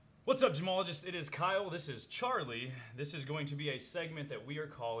What's up, gemologists? It is Kyle. This is Charlie. This is going to be a segment that we are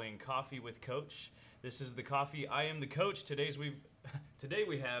calling Coffee with Coach. This is the coffee. I am the coach. Today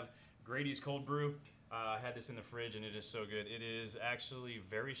we have Grady's Cold Brew. I had this in the fridge and it is so good. It is actually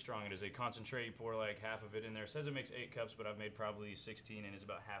very strong. It is a concentrate. You pour like half of it in there. It says it makes 8 cups, but I've made probably 16 and it's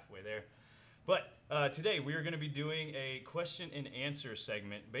about halfway there. But today we are going to be doing a question and answer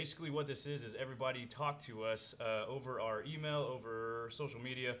segment. Basically what this is everybody talked to us over our email, over social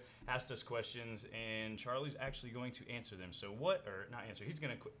media, asked us questions, and Charlie's actually going to answer them. So what are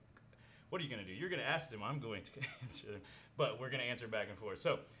you going to do? You're going to ask them, I'm going to answer them, but we're going to answer back and forth.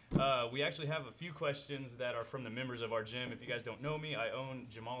 So we actually have a few questions that are from the members of our gym. If you guys don't know me, I own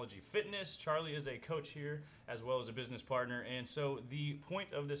Gemology Fitness. Charlie is a coach here as well as a business partner. And so the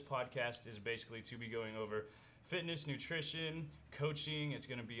point of this podcast is basically to be going over fitness, nutrition, coaching. It's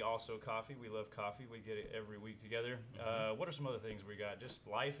going to be also coffee. We love coffee. We get it every week together. What are some other things we got? Just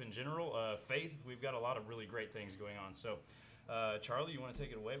life in general, faith. We've got a lot of really great things going on. So Charlie, you want to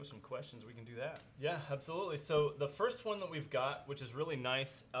take it away with some questions? We can do that. Yeah, absolutely. So the first one that we've got, which is really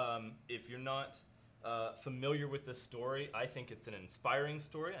nice, if you're not familiar with this story, I think it's an inspiring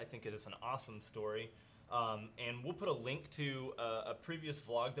story. I think it is an awesome story. And we'll put a link to a previous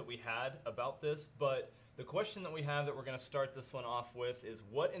vlog that we had about this. But the question that we have that we're going to start this one off with is,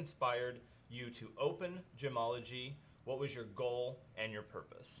 what inspired you to open Gemology? What was your goal and your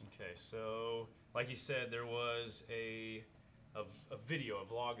purpose? Okay, so like you said, there was a video, a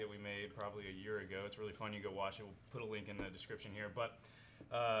vlog that we made probably a year ago. It's really fun. You go watch it. We'll put a link in the description here. But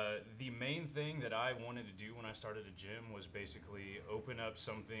the main thing that I wanted to do when I started a gym was basically open up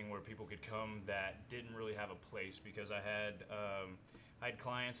something where people could come that didn't really have a place, because I had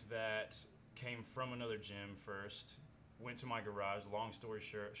clients that came from another gym first, went to my garage. Long story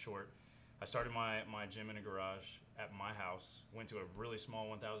short, I started my gym in a garage at my house, went to a really small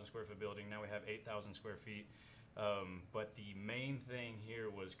 1,000 square foot building. Now we have 8,000 square feet. But the main thing here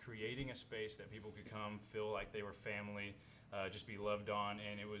was creating a space that people could come, feel like they were family, just be loved on.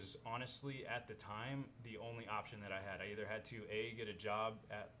 And it was honestly, at the time, the only option that I had. I either had to get a job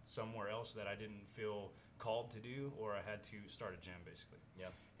at somewhere else that I didn't feel called to do, or I had to start a gym, basically.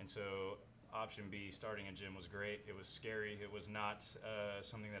 Yeah. And so option B, starting a gym, was great. It was scary. It was not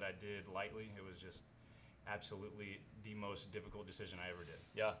something that I did lightly. It was just absolutely the most difficult decision I ever did.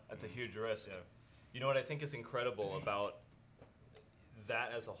 Yeah, that's a huge risk. Yeah. You know what I think is incredible about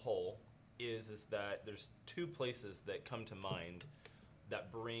that as a whole is that there's two places that come to mind that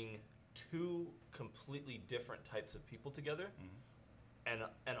bring two completely different types of people together, and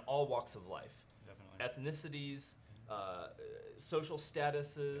all walks of life. Definitely. Ethnicities, social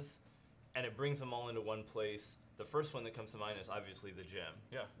statuses, and it brings them all into one place. The first one that comes to mind is obviously the gym.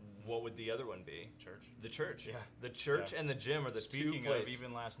 Yeah. What would the other one be? Church. The church. Yeah. The church and the gym are the Speaking two places. of,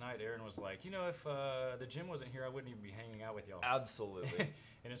 even last night, Aaron was like, if the gym wasn't here, I wouldn't even be hanging out with y'all. Absolutely.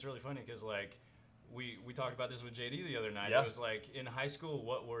 And it's really funny because, like, we talked about this with JD the other night. Yeah. It was like, in high school,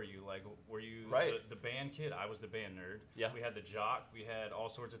 what were you? Like, were you Right. the band kid? I was the band nerd. Yeah. We had the jock. We had all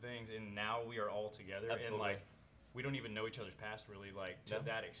sorts of things. And now we are all together. Absolutely. And, like, we don't even know each other's past, really, like, to No.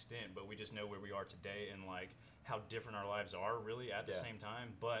 that extent. But we just know where we are today and, like, how different our lives are, really, at the same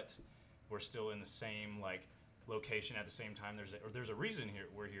time. But we're still in the same, like, location at the same time. There's a reason here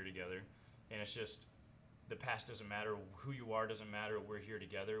we're here together. And it's just, the past doesn't matter, who you are doesn't matter. We're here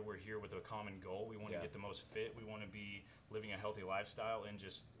together. We're here with a common goal. We want to get the most fit. We want to be living a healthy lifestyle and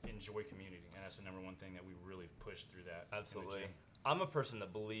just enjoy community. And that's the number one thing that we really push through that. Absolutely. I'm a person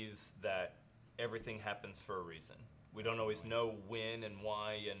that believes that everything happens for a reason. We don't always know when and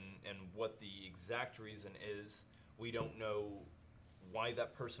why and what the exact reason is. We don't know why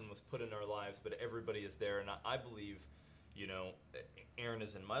that person was put in our lives, but everybody is there. And I believe, Aaron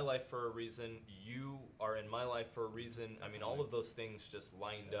is in my life for a reason. You are in my life for a reason. Definitely. I mean, all of those things just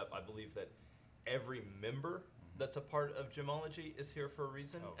lined up. I believe that every member that's a part of Gemology is here for a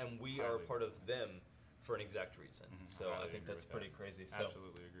reason, and we are a part of them for an exact reason. So I think that's pretty crazy. So,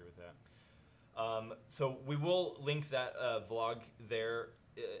 absolutely agree with that. so we will link that vlog there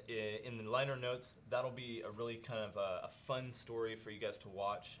in the liner notes. That'll be a really kind of a fun story for you guys to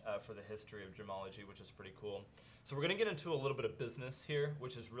watch for the history of Gemology, which is pretty cool. So we're going to get into a little bit of business here,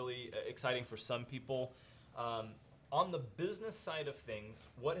 which is really exciting for some people. On the business side of things,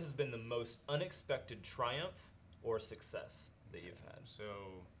 what has been the most unexpected triumph or success that you've had? So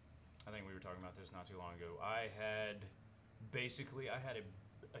I think we were talking about this not too long ago. I had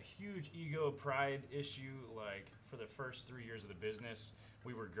a huge ego pride issue. Like, for the first 3 years of the business,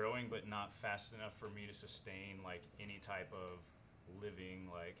 we were growing, but not fast enough for me to sustain, like, any type of living,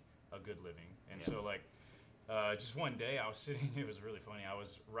 like a good living. And so, like, Just one day I was sitting, it was really funny. I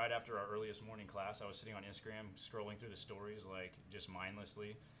was right after our earliest morning class, I was sitting on Instagram scrolling through the stories, like just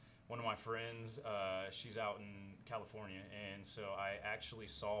mindlessly. One of my friends, she's out in California, and so I actually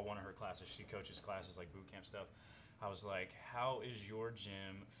saw one of her classes. She coaches classes like boot camp stuff. I was like, how is your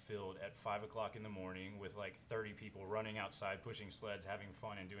gym filled at 5 o'clock in the morning with like 30 people running outside, pushing sleds, having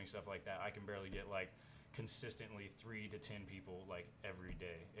fun, and doing stuff like that? I can barely get like consistently 3 to 10 people like every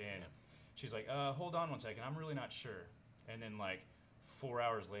day. And she's like, hold on one second, I'm really not sure. And then like 4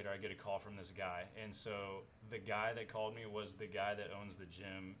 hours later, I get a call from this guy. And so the guy that called me was the guy that owns the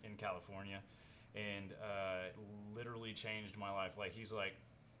gym in California, and literally changed my life. Like he's like,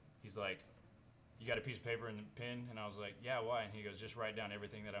 you got a piece of paper and a pen? And I was like, yeah, why? And he goes, just write down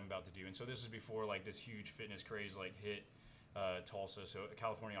everything that I'm about to do. And so this is before like this huge fitness craze like hit Tulsa. So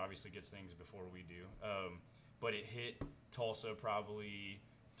California obviously gets things before we do. But it hit Tulsa probably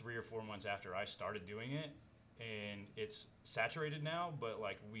 3 or 4 months after I started doing it. And it's saturated now, but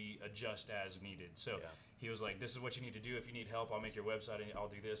like we adjust as needed. So he was like, this is what you need to do. If you need help, I'll make your website, and I'll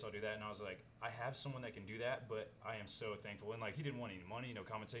do this, I'll do that. And I was like, I have someone that can do that, but I am so thankful. And like, he didn't want any money, no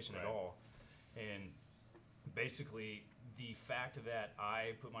compensation at all. And basically the fact that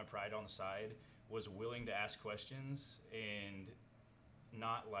I put my pride on the side, was willing to ask questions and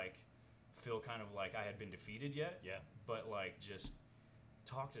not like feel kind of like I had been defeated yet, but like just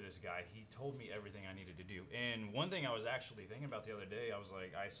talk to this guy. He told me everything I needed to do. And one thing I was actually thinking about the other day, I was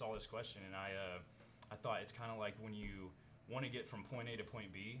like, I saw this question, and I thought it's kind of like when you want to get from point A to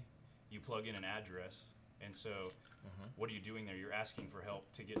point B, you plug in an address. And so what are you doing there? You're asking for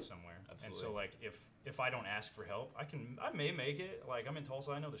help to get somewhere. Absolutely. And so like if I don't ask for help, I may make it. Like I'm in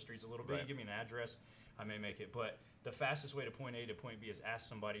Tulsa, I know the streets a little bit. You give me an address, I may make it. But the fastest way to point A to point B is ask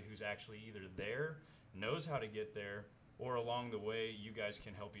somebody who's actually either there, knows how to get there, or along the way you guys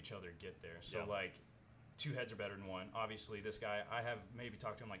can help each other get there. So like 2 heads are better than one. Obviously this guy, I have maybe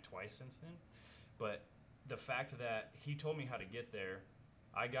talked to him like twice since then. But the fact that he told me how to get there,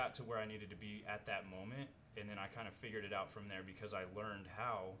 I got to where I needed to be at that moment, and then I kind of figured it out from there because I learned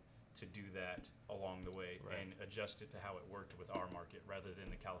how to do that along the way and adjust it to how it worked with our market rather than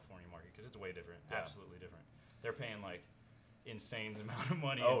the California market, because it's way different, absolutely different. They're paying like insane amount of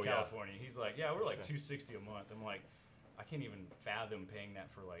money in California. He's like, yeah, we're like $260 a month. I'm like, I can't even fathom paying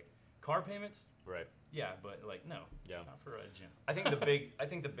that for like car payments. Right. Yeah, but like not for a gym. I think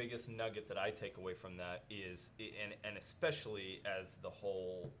the biggest nugget that I take away from that is, and especially as the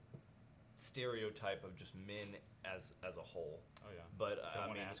whole stereotype of just men as a whole. Oh yeah. But don't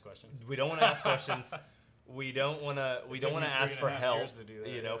want to ask questions. We don't want to ask questions. We don't want to ask for help.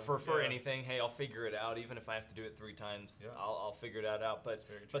 You know, for anything. Hey, I'll figure it out. Even if I have to do it 3 times, I'll figure that out.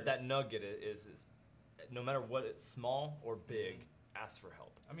 But that nugget is no matter what, it's small or big, ask for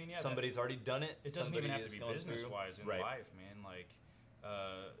help. I mean, somebody's already done it. It doesn't even have to be business-wise in life, man. Like,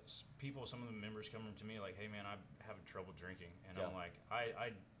 some of the members come to me like, hey, man, I'm having trouble drinking. And I'm like,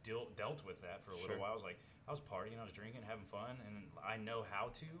 I dealt with that for a little while. I was like, I was partying, I was drinking, having fun, and I know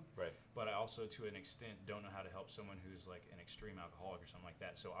how to. Right. But I also, to an extent, don't know how to help someone who's like an extreme alcoholic or something like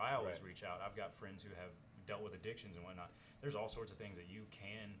that. So I always reach out. I've got friends who have dealt with addictions and whatnot. There's all sorts of things that you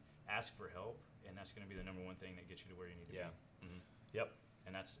can ask for help, and that's going to be the number one thing that gets you to where you need to be. Yep.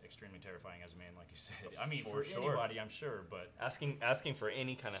 And that's extremely terrifying as a man, like you said. I mean, for anybody, I'm sure, but asking for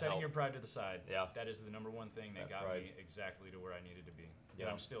any kind of help. Setting your pride to the side. Yeah. That is the number one thing that got me exactly to where I needed to be. Yeah.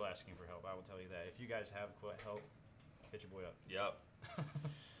 And I'm still asking for help. I will tell you that. If you guys have help, hit your boy up. Yep.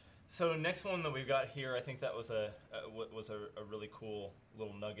 So next one that we've got here, I think that was a really cool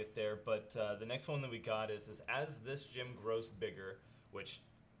little nugget there. But the next one that we got is as this gym grows bigger, which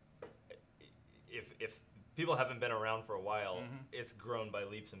if people haven't been around for a while, it's grown by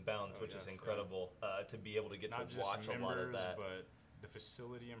leaps and bounds, which is incredible to be able to get Not to watch members, a lot of that. But the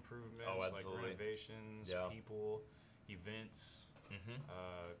facility improvements, like renovations, people, events,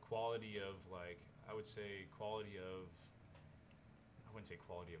 quality of I wouldn't say quality of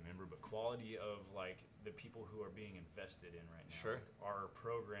member, but quality of like the people who are being invested in right now. Sure. Like, our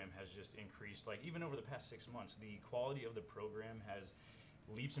program has just increased. Like even over the past 6 months, the quality of the program has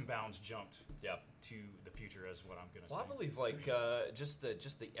leaps and bounds jumped to the future, as what I'm going to say. I believe like just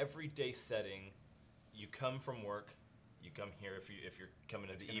the everyday setting, you come from work, you come here if you're coming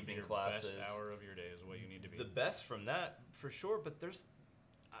to the evening classes. Best hour of your day is what you need to be. The best from that for sure, but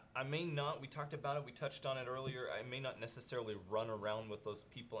I may not, we talked about it, we touched on it earlier, I may not necessarily run around with those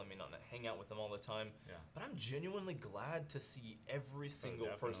people, I may not hang out with them all the time, but I'm genuinely glad to see every single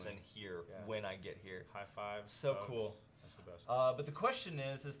person here when I get here. High fives. So cool. That's the best. But the question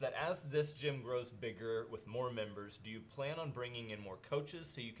is that as this gym grows bigger with more members, do you plan on bringing in more coaches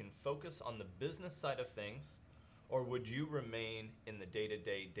so you can focus on the business side of things, or would you remain in the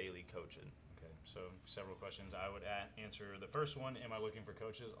day-to-day daily coaching? Okay, so several questions. I would answer the first one, am I looking for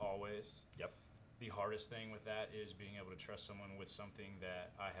coaches? Always. Yep. The hardest thing with that is being able to trust someone with something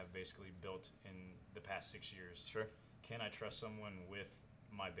that I have basically built in the past 6 years. Sure. Can I trust someone with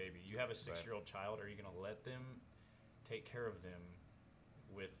my baby? You have a 6-year-old child. Are you going to let them take care of them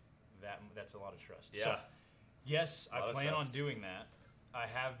with that? That's a lot of trust. Yeah. So, yes, I plan on trust. doing that. I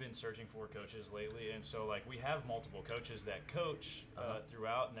have been searching for coaches lately, and so like we have multiple coaches that coach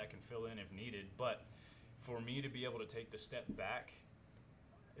throughout and that can fill in if needed. But for me to be able to take the step back,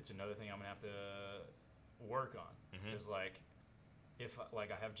 it's another thing I'm gonna have to work on. Because if I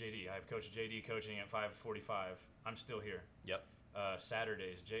have JD, I have Coach JD coaching at 5:45. I'm still here. Yep.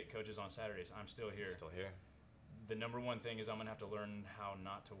 Saturdays, Jake coaches on Saturdays. I'm still here. Still here. The number one thing is I'm gonna have to learn how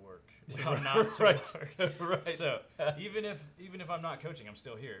not to work. Yeah, How not to work. Right. So even if I'm not coaching, I'm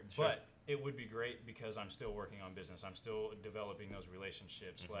still here. Sure. But it would be great because I'm still working on business. I'm still developing those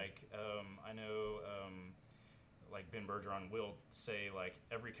relationships. Like I know like Ben Bergeron will say like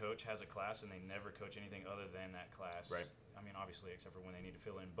every coach has a class and they never coach anything other than that class. Right. I mean, obviously, except for when they need to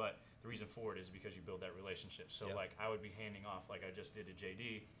fill in. But the reason for it is because you build that relationship. So like I would be handing off like I just did to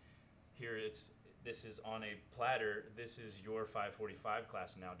JD. Here this is on a platter. This is your 5:45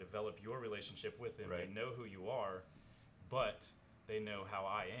 class now. Develop your relationship with them. Right. They know who you are, but they know how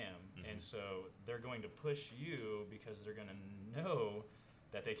I am. And so they're going to push you because they're going to know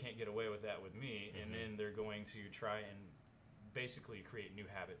that they can't get away with that with me. And then they're going to try and basically create new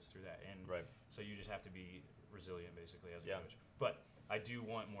habits through that. And so you just have to be resilient basically as a coach. But I do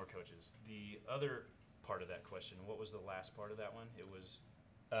want more coaches. The other part of that question, what was the last part of that one? It was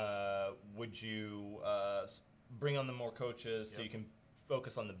would you bring on the more coaches so you can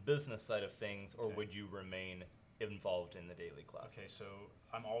focus on the business side of things, or would you remain involved in the daily classes? Okay, so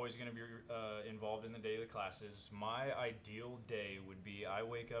I'm always going to be involved in the daily classes. My ideal day would be I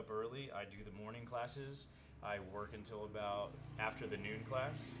wake up early, I do the morning classes, I work until about after the noon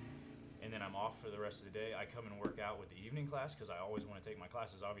class, and then I'm off for the rest of the day. I come and work out with the evening class because I always want to take my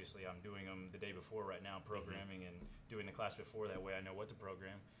classes. Obviously, I'm doing them the day before right now, programming and doing the class before. That way I know what to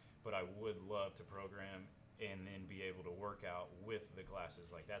program. But I would love to program and then be able to work out with the classes.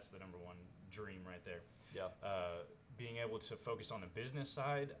 Like that's the number one dream right there. Yeah. Being able to focus on the business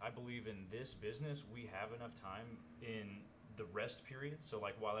side, I believe in this business, we have enough time in the rest period. So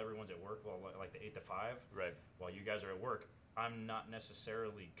like while everyone's at work, like the 8 to 5, while you guys are at work, I'm not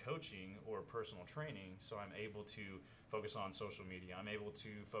necessarily coaching or personal training, so I'm able to focus on social media. I'm able to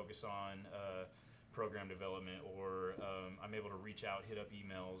focus on program development, or I'm able to reach out, hit up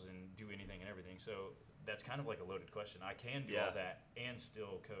emails, and do anything and everything. So that's kind of like a loaded question. I can do all that and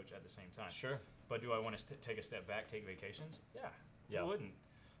still coach at the same time. Sure. But do I want to take a step back, take vacations? Yeah. Who wouldn't?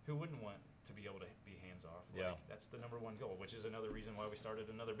 Who wouldn't want to be able to be hands off? Like, that's the number one goal, which is another reason why we started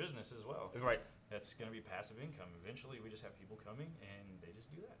another business as well. Right. That's going to be passive income. Eventually, we just have people coming, and they just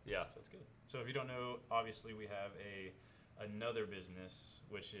do that. Yeah. So it's good. So if you don't know, obviously we have another business,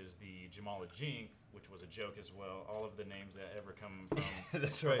 which is the Jamala Jink, which was a joke as well. All of the names that ever come from,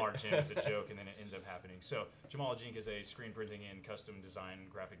 from our gym is a joke, and then it ends up happening. So Jamala Jink is a screen printing and custom design,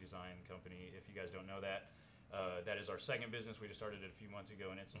 graphic design company. If you guys don't know that, that is our second business. We just started it a few months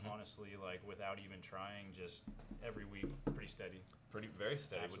ago, and it's honestly like without even trying, just every week pretty steady. Very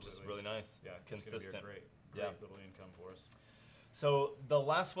steady, which is really nice. Yeah, consistent. It's gonna be a great little income for us. So the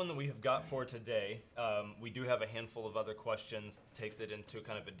last one that we have got for today, we do have a handful of other questions. Takes it into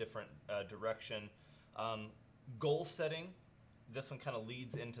kind of a different direction. Goal setting. This one kind of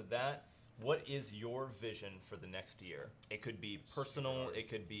leads into that. What is your vision for the next year? It could be personal. It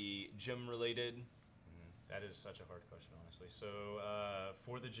could be gym related. That is such a hard question, honestly. So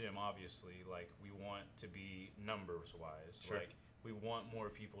for the gym, obviously, like we want to be numbers wise. Sure. Like we want more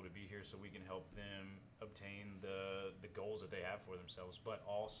people to be here so we can help them obtain the goals that they have for themselves. But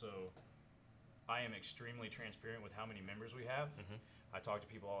also, I am extremely transparent with how many members we have. I talk to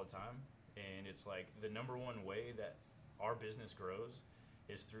people all the time, and it's like the number one way that our business grows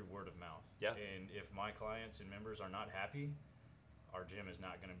is through word of mouth. Yeah. And if my clients and members are not happy, our gym is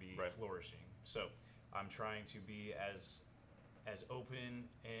not going to be flourishing. So I'm trying to be as open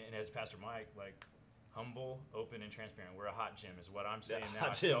and as Pastor Mike, like humble, open, and transparent. We're a hot gym is what I'm saying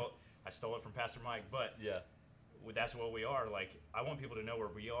now. I stole it from Pastor Mike, but that's what we are. Like I want people to know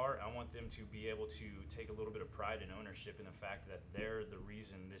where we are. I want them to be able to take a little bit of pride and ownership in the fact that they're the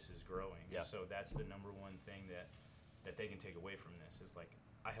reason this is growing. And so that's the number one thing that they can take away from this is like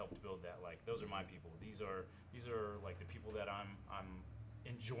I helped build that. Like, those are my people. These are like the people that I'm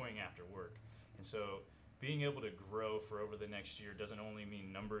enjoying after work. And so being able to grow for over the next year doesn't only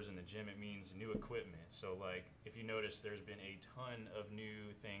mean numbers in the gym, it means new equipment. So like, if you notice, there's been a ton of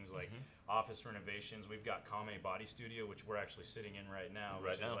new things like office renovations. We've got Kame Body Studio, which we're actually sitting in right now,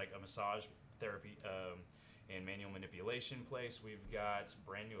 which is like a massage therapy and manual manipulation place. We've got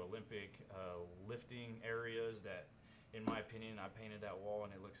brand new Olympic lifting areas that, in my opinion, I painted that wall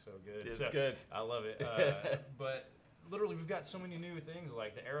and it looks so good. It's good. I love it. But literally, we've got so many new things,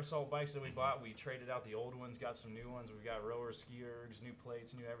 like the aerosol bikes that we bought. We traded out the old ones, got some new ones. We've got rowers, ski ergs, new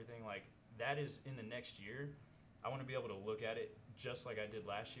plates, new everything. Like, that is in the next year. I want to be able to look at it just like I did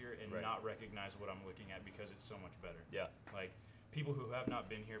last year and not recognize what I'm looking at because it's so much better. Yeah. Like, people who have not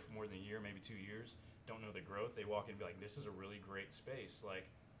been here for more than a year, maybe 2 years, don't know the growth. They walk in and be like, this is a really great space. Like,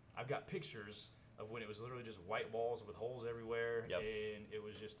 I've got pictures of when it was literally just white walls with holes everywhere, and it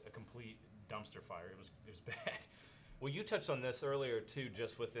was just a complete dumpster fire. It was bad. Well, you touched on this earlier too,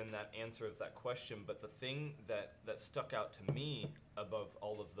 just within that answer of that question. But the thing that stuck out to me above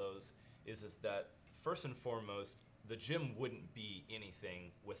all of those is that first and foremost, the gym wouldn't be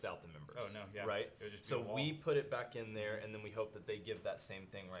anything without the members. Oh no, yeah, right. It would just be So a wall. we put it back in there, and then we hope that they give that same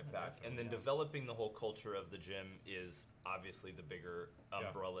thing right back. And then developing the whole culture of the gym is obviously the bigger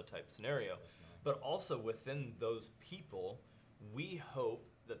umbrella type scenario. But also within those people, we hope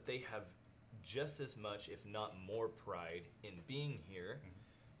that they have just as much, if not more, pride in being here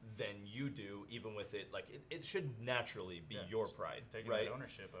than you do, even with it. Like, it should naturally be your pride, taking right? that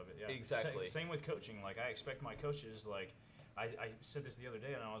ownership of it. Yeah, Exactly. Same with coaching. Like, I expect my coaches, like, I said this the other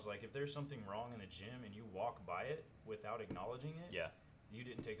day, and I was like, if there's something wrong in the gym and you walk by it without acknowledging it, you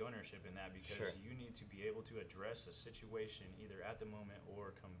didn't take ownership in that, because you need to be able to address a situation either at the moment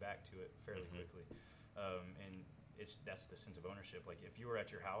or come back to it fairly quickly. And that's the sense of ownership. Like, if you were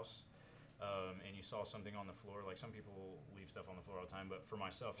at your house and you saw something on the floor, like, some people leave stuff on the floor all the time, but for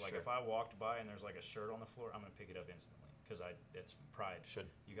myself, like, if I walked by and there's like a shirt on the floor, I'm gonna pick it up instantly, because it's pride.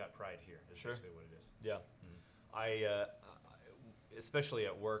 You got pride here. That's basically what it is. Yeah. I especially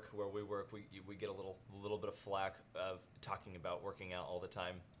at work, where we work, we get a little bit of flack of talking about working out all the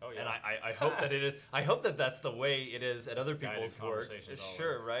time. Oh yeah. And I hope that it is. I hope that that's the way it is at other people's work.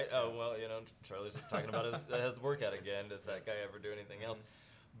 Sure, always. right? Oh well, Charlie's just talking about his workout again. Does that guy ever do anything else?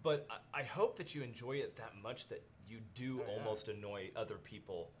 But I hope that you enjoy it that much that you do almost annoy other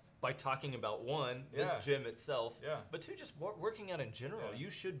people by talking about, one, this gym itself, but two, just working out in general. You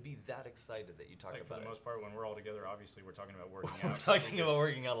should be that excited that you talk about it. For the most part, when we're all together, obviously we're talking about working out. We're talking about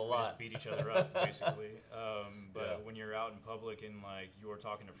working out a lot. We just beat each other up, basically. But when you're out in public and, like, you're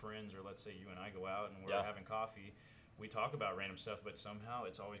talking to friends, or let's say you and I go out and we're having coffee, we talk about random stuff, but somehow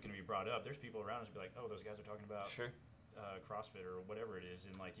it's always going to be brought up. There's people around us who be like, oh, those guys are talking about CrossFit or whatever it is.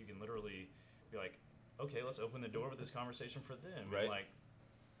 And, like, you can literally be like, okay, let's open the door with this conversation for them. Right. And, like,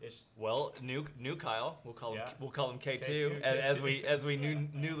 well, new Kyle, we'll call him K2, as we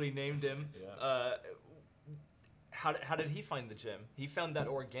newly named him. How did he find the gym? He found that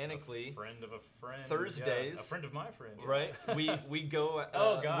organically. A friend of a friend. Thursdays. A friend of my friend. Right. We go.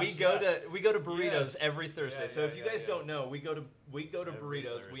 We go to Burritos every Thursday. So if you guys don't know, we go to Burritos.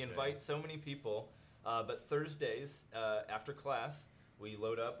 Thursday. We invite so many people, but Thursdays after class, we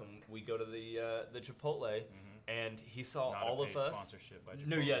load up and we go to the Chipotle. And he saw not all a paid of us. Sponsorship by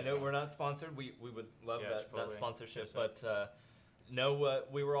Chipotle. No, we're not sponsored. We would love that sponsorship, yes,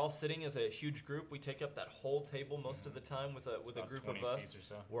 but we were all sitting as a huge group. We take up that whole table most of the time with a group of us. Seats or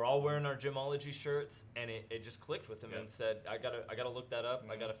so. We're all wearing our Gymology shirts, and it just clicked with him and said, I gotta look that up.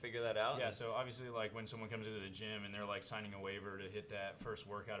 I gotta figure that out. Yeah. So obviously, like, when someone comes into the gym and they're like signing a waiver to hit that first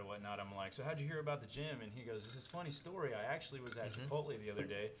workout or whatnot, I'm like, so how'd you hear about the gym? And he goes, this is a funny story. I actually was at Chipotle the other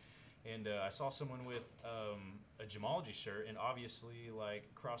day. And I saw someone with a Gymology shirt, and obviously, like,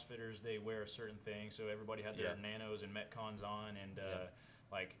 CrossFitters, they wear a certain thing, so everybody had their Nanos and Metcons on, and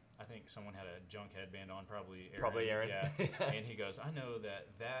like, I think someone had a junk headband on, probably Aaron. Yeah. And he goes, I know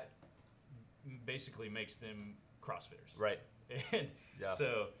that basically makes them CrossFitters. Right. And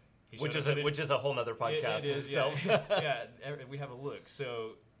so which is a whole nother podcast it is, itself. Yeah, we have a look.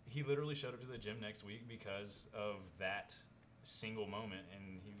 So he literally showed up to the gym next week because of that single moment,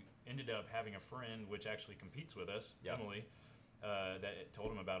 and he ended up having a friend which actually competes with us, Emily, that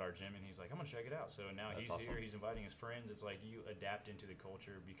told him about our gym, and he's like, I'm gonna check it out. So now he's here, he's inviting his friends. It's like, you adapt into the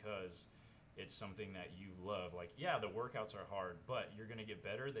culture because it's something that you love. Like, the workouts are hard, but you're gonna get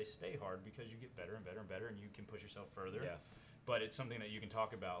better. They stay hard because you get better and better and better, and you can push yourself further. But it's something that you can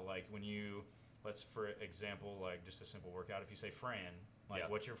talk about. Like, when you, for example, like, just a simple workout, if you say Fran, Like,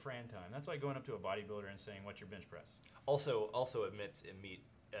 what's your Fran time? That's like going up to a bodybuilder and saying, what's your bench press? Also admits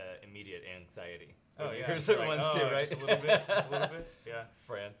immediate anxiety. Oh, yeah. Here's certain ones too, right? Just a little bit. Just a little bit. Yeah.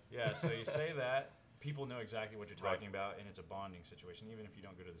 Fran. Yeah, so you say that. People know exactly what you're talking about, and it's a bonding situation, even if you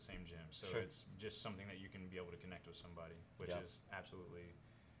don't go to the same gym. So it's just something that you can be able to connect with somebody, which is absolutely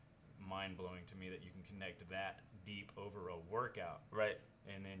mind-blowing to me that you can connect that deep over a workout. Right.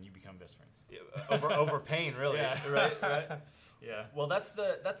 And then you become best friends. Yeah, over pain, really. Yeah. Right. Yeah. Well, that's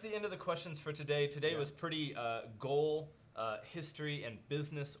the end of the questions for today. Today was pretty goal, history, and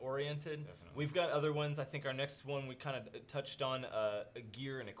business oriented. Definitely. We've got other ones. I think our next one we kind of touched on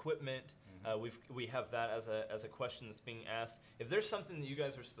gear and equipment. We have that as a question that's being asked. If there's something that you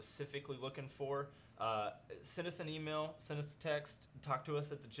guys are specifically looking for, send us an email, send us a text, talk to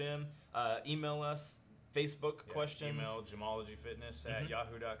us at the gym, email us, Facebook questions. Email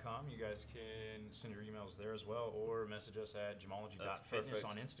gemologyfitness@yahoo.com. You guys can send your emails there as well, or message us at gemology.fitness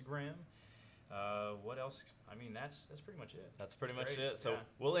on Instagram. What else? I mean, that's pretty much it. That's pretty much it. So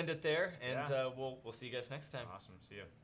we'll end it there, and we'll see you guys next time. Awesome. See ya.